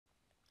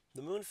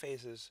The moon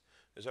phases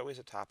is always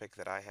a topic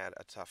that I had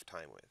a tough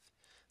time with.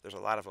 There's a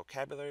lot of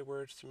vocabulary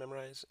words to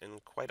memorize,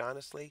 and quite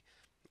honestly,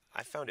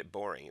 I found it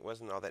boring. It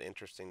wasn't all that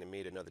interesting to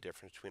me to know the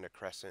difference between a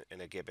crescent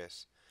and a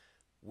gibbous.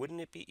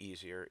 Wouldn't it be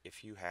easier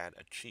if you had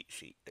a cheat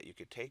sheet that you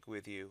could take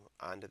with you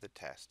onto the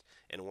test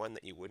and one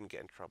that you wouldn't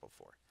get in trouble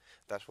for?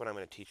 That's what I'm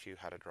going to teach you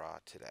how to draw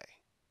today.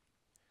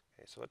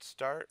 Okay, so let's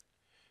start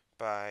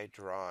by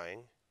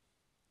drawing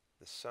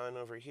the sun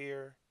over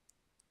here,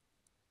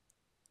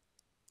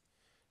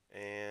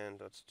 and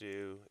let's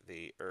do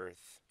the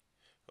earth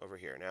over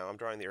here. Now I'm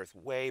drawing the earth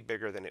way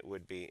bigger than it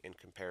would be in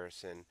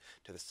comparison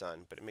to the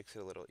sun, but it makes it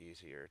a little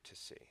easier to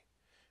see.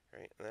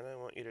 Right? And then I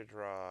want you to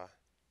draw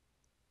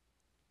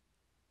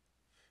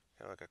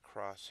kind of like a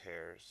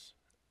crosshairs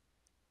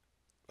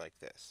like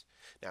this.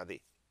 Now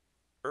the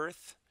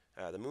earth,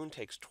 the moon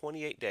takes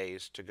 28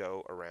 days to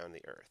go around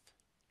the earth.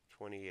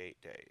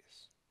 28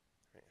 days.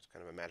 Right? It's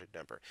kind of a magic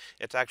number.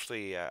 It's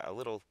actually a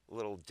little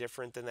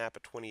different than that,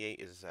 but 28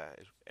 is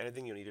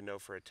anything you need to know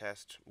for a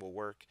test will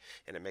work,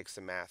 and it makes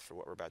the math for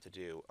what we're about to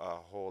do a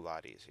whole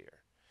lot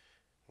easier.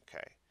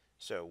 Okay,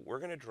 so we're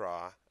going to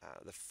draw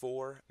the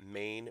four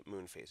main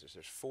moon phases.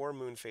 There's four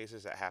moon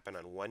phases that happen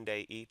on one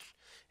day each,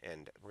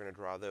 and we're going to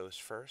draw those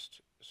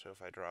first. So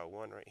if I draw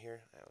one right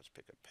here, let's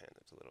pick a pen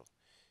that's a little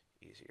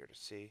easier to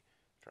see.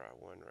 Draw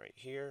one right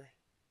here,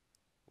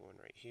 one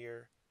right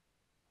here,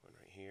 one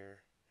right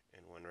here,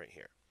 and one right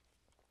here.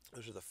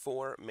 Those are the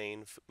four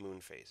main moon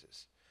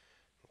phases.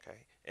 Okay,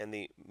 and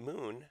the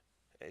moon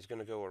is going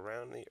to go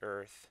around the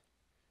Earth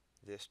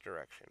this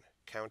direction,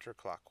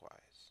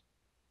 counterclockwise.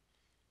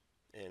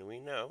 And we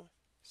know,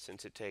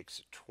 since it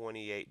takes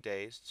 28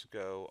 days to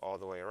go all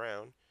the way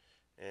around,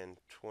 and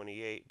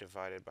 28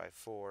 divided by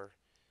 4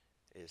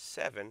 is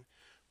 7,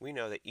 we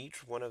know that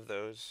each one of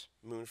those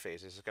moon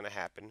phases is going to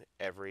happen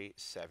every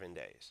 7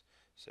 days.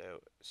 So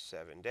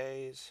 7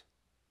 days,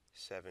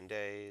 7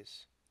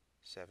 days,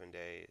 7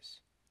 days,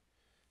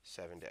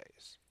 7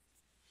 days.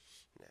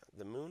 Now,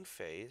 the moon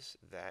phase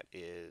that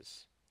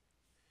is,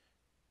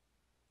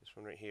 this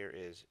one right here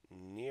is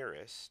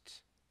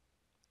nearest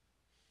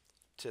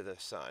to the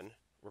sun,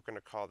 we're going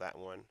to call that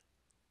one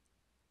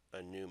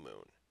a new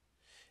moon.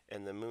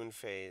 And the moon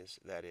phase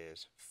that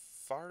is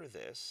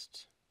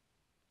farthest,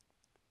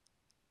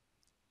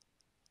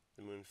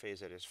 the moon phase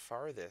that is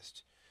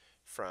farthest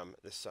from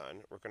the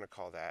sun, we're going to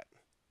call that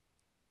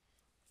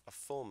a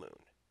full moon.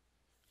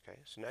 Okay,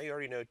 so now you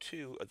already know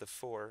two of the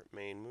four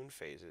main moon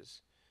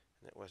phases,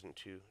 and that wasn't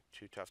too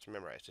tough to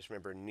memorize. Just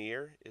remember,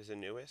 near is the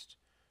newest,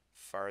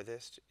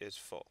 farthest is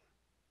full.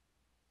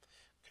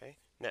 Okay,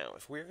 now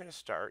if we're going to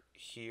start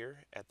here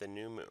at the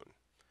new moon,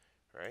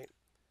 right,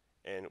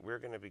 and we're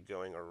going to be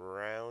going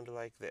around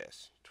like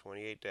this,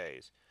 28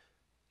 days.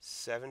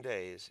 7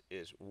 days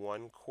is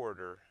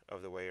 1/4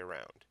 of the way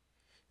around.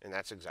 And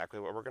that's exactly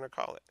what we're going to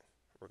call it.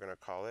 We're going to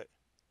call it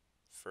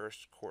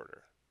first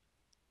quarter.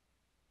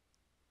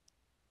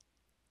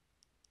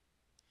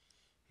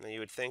 Now you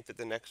would think that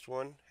the next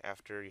one,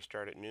 after you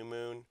start at new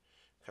moon,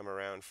 come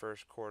around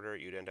first quarter,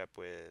 you'd end up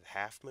with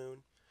half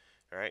moon.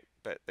 All right,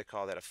 but they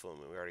call that a full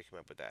moon. We already came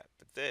up with that.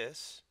 But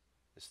this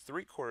is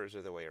 3/4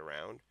 of the way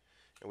around,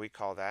 and we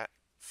call that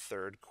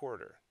third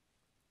quarter.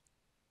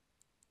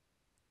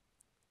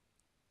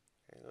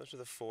 Okay, those are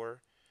the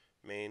four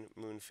main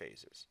moon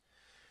phases.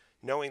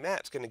 Knowing that,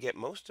 it's going to get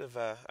most of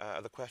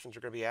the questions are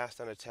going to be asked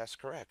on a test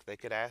correct. They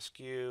could ask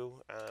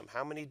you,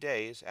 how many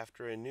days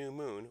after a new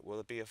moon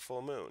will it be a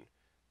full moon?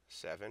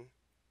 7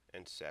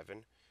 and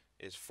 7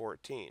 is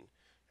 14. All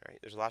right,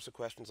 there's lots of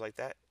questions like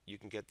that. You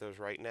can get those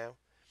right now.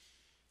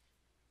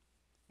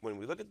 When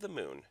we look at the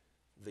moon,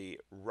 the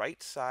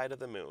right side of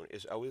the moon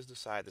is always the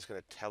side that's going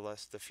to tell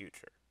us the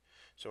future.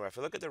 So if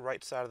I look at the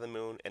right side of the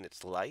moon and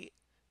it's light,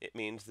 it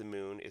means the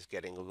moon is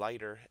getting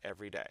lighter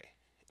every day.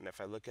 And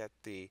if I look at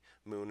the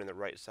moon and the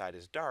right side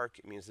is dark,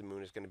 it means the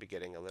moon is going to be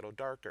getting a little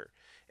darker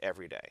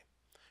every day.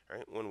 All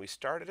right? When we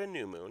start at a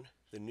new moon,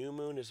 the new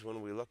moon is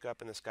when we look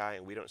up in the sky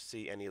and we don't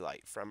see any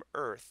light. From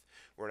Earth,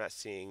 we're not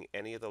seeing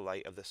any of the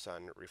light of the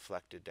sun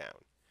reflected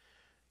down.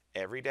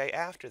 Every day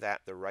after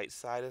that, the right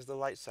side is the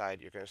light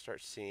side. You're going to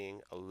start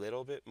seeing a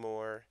little bit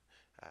more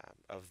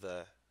of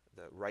the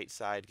right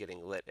side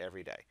getting lit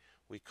every day.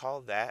 We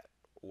call that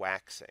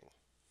waxing.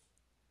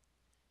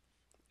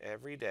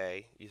 Every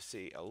day you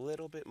see a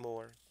little bit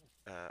more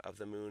of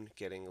the moon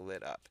getting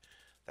lit up.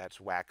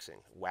 That's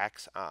waxing.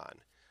 Wax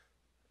on.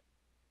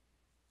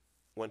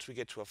 Once we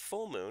get to a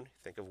full moon,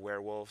 think of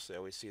werewolves. They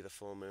always see the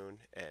full moon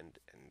and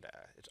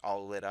it's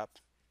all lit up.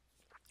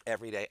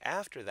 Every day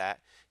after that,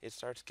 it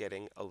starts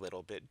getting a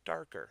little bit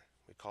darker.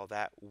 We call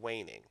that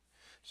waning.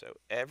 So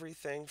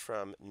everything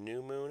from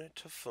new moon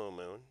to full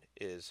moon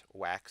is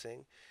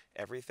waxing.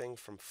 Everything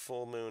from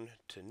full moon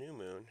to new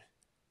moon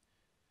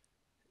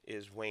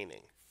is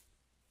waning.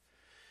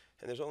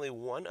 And there's only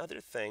one other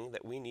thing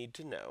that we need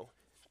to know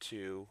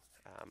to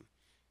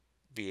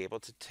be able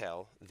to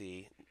tell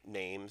the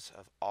names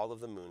of all of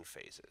the moon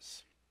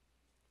phases.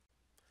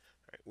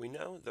 All right, we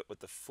know that what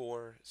the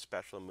four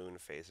special moon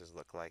phases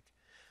look like.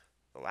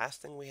 The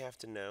last thing we have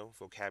to know,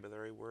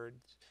 vocabulary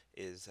words,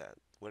 is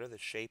what are the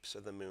shapes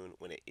of the moon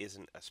when it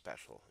isn't a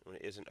special, when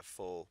it isn't a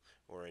full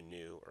or a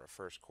new or a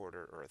first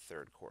quarter or a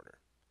third quarter.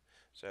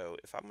 So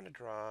if I'm going to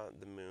draw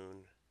the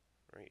moon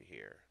right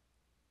here,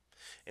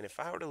 and if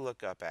I were to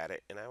look up at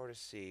it and I were to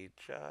see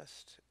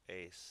just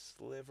a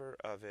sliver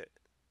of it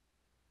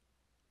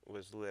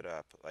was lit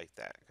up like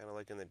that, kind of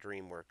like in the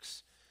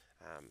DreamWorks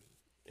um,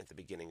 at the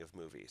beginning of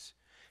movies.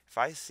 If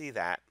I see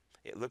that,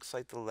 it looks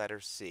like the letter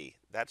C.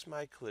 That's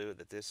my clue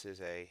that this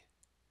is a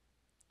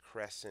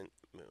crescent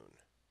moon.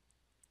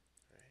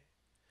 Right?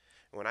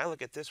 When I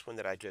look at this one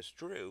that I just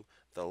drew,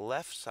 the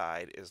left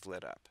side is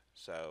lit up.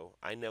 So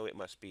I know it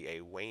must be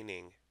a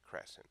waning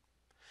crescent.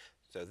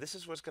 So this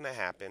is what's going to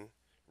happen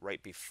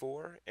right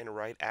before and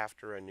right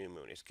after a new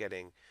moon. It's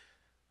getting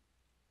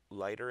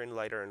lighter and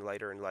lighter and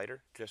lighter and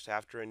lighter just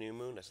after a new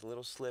moon. It's a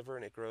little sliver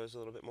and it grows a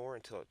little bit more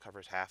until it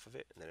covers half of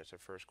it, and then it's a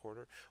first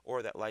quarter,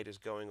 or that light is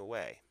going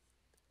away.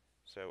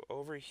 So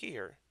over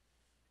here,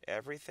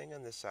 everything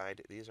on this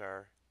side, these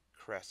are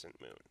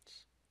crescent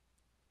moons.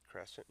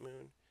 Crescent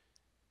moon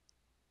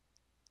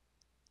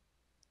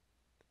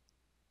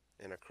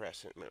and a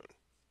crescent moon.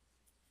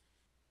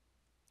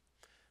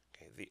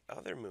 Okay, the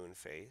other moon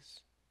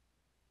phase,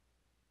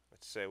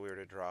 let's say we were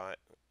to draw it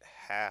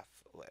half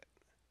lit.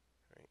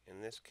 Right?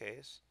 In this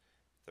case,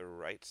 the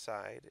right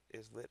side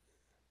is lit.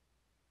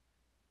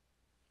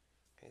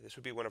 Okay, this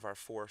would be one of our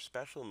 4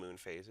 special moon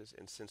phases,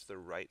 and since the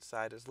right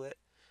side is lit,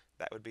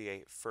 that would be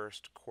a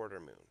first quarter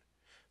moon.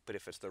 But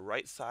if it's the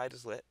right side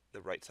is lit,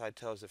 the right side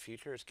tells the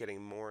future. It's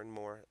getting more and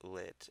more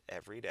lit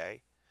every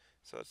day.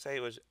 So let's say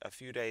it was a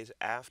few days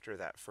after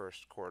that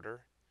first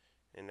quarter,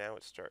 and now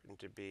it's starting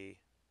to be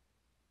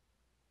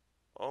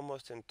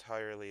almost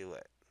entirely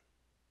lit.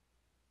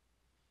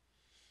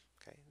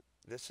 Okay,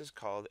 this is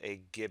called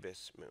a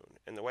gibbous moon.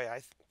 And the way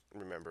I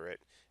remember it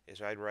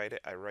is I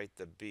write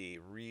the B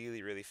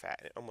really, really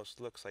fat. It almost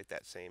looks like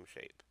that same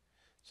shape.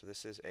 So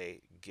this is a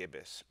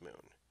gibbous moon.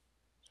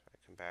 So I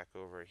come back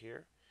over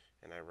here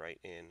and I write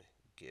in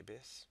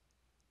gibbous.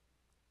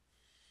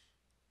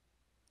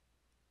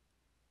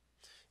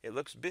 It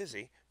looks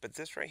busy, but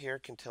this right here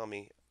can tell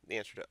me the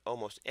answer to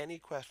almost any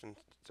question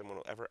someone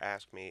will ever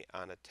ask me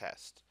on a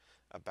test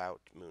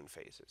about moon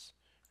phases.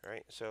 All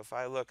right, so if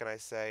I look and I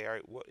say, all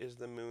right, what is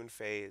the moon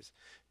phase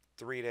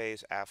 3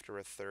 days after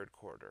a third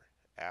quarter?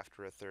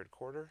 After a third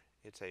quarter,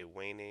 it's a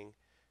waning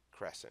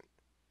crescent.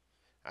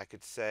 I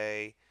could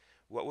say,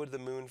 what would the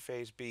moon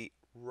phase be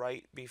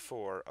right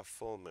before a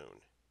full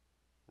moon?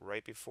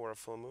 Right before a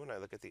full moon, I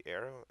look at the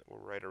arrow, we're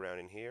right around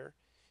in here.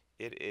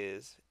 It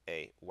is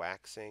a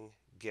waxing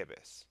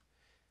gibbous.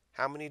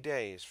 How many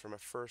days from a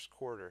first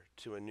quarter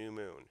to a new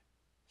moon?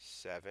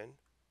 7,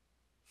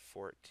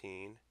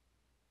 14,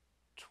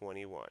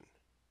 21.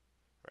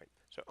 Right.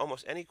 So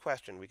almost any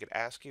question we could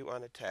ask you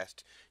on a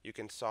test, you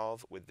can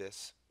solve with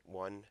this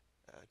one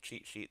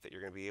cheat sheet that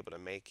you're going to be able to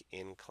make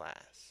in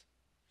class.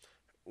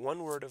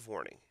 One word of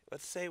warning.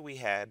 Let's say we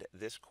had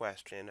this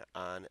question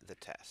on the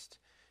test,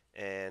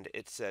 and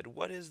it said,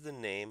 what is the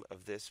name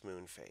of this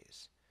moon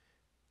phase?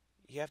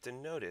 You have to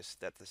notice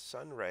that the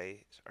sun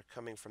rays are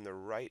coming from the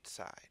right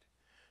side.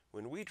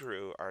 When we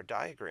drew our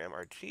diagram,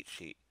 our cheat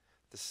sheet,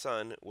 the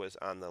sun was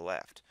on the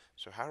left.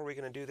 So how are we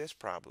going to do this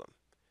problem?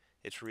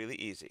 It's really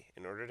easy.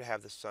 In order to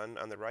have the sun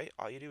on the right,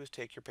 all you do is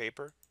take your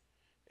paper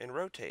and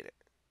rotate it.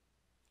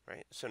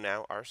 Right? So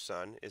now our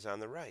sun is on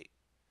the right.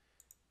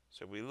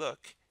 So we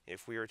look,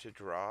 if we were to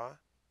draw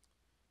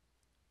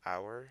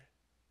our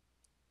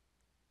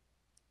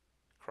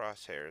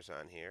crosshairs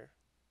on here,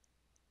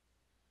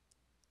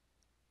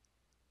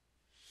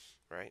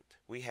 right,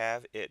 we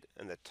have it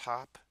in the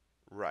top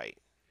right.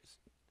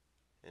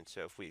 And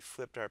so if we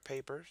flipped our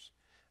papers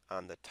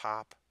on the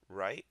top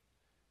right,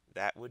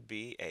 that would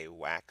be a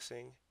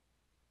waxing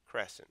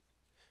crescent.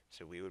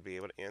 So we would be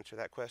able to answer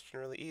that question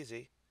really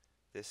easy.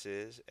 This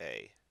is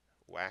a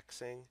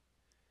waxing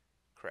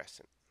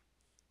crescent.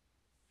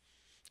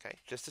 Okay,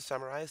 just to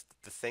summarize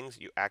the things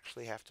you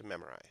actually have to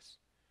memorize.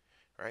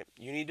 All right,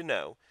 you need to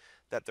know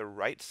that the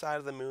right side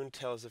of the moon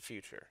tells the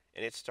future,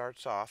 and it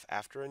starts off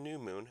after a new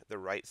moon. The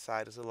right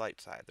side is the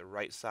light side. The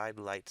right side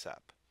lights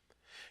up.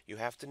 You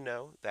have to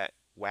know that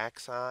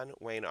wax on,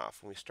 wane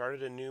off. When we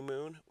started a new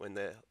moon, when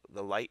the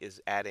light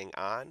is adding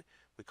on,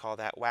 we call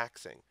that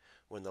waxing.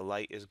 When the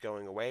light is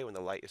going away, when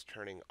the light is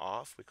turning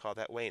off, we call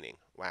that waning.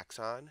 Wax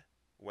on,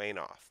 wane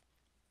off.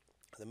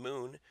 The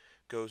moon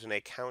goes in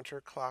a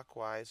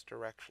counterclockwise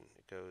direction.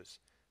 It goes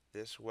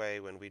this way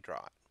when we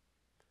draw it.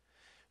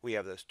 We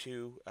have those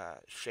two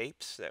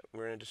shapes that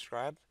we're going to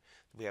describe.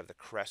 We have the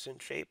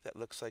crescent shape that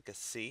looks like a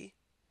C,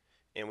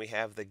 and we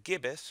have the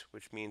gibbous,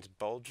 which means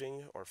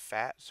bulging or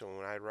fat. So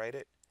when I write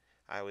it,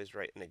 I always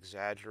write an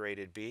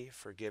exaggerated B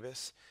for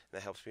gibbous, and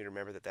that helps me to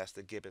remember that that's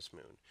the gibbous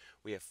moon.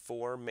 We have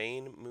 4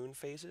 main moon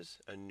phases: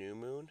 a new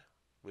moon,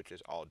 which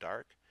is all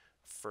dark;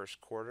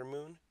 first quarter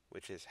moon,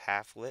 which is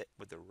half lit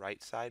with the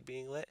right side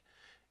being lit;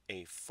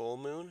 a full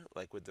moon,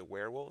 like with the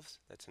werewolves,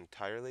 that's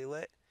entirely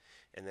lit;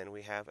 and then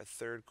we have a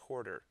third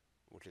quarter,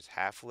 which is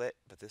half lit,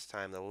 but this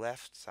time the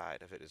left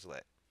side of it is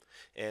lit.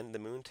 And the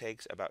moon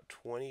takes about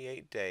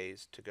 28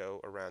 days to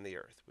go around the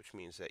Earth, which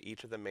means that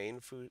each of the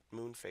main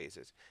moon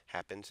phases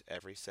happens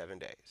every 7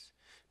 days.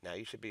 Now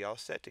you should be all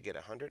set to get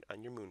 100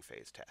 on your moon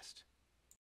phase test.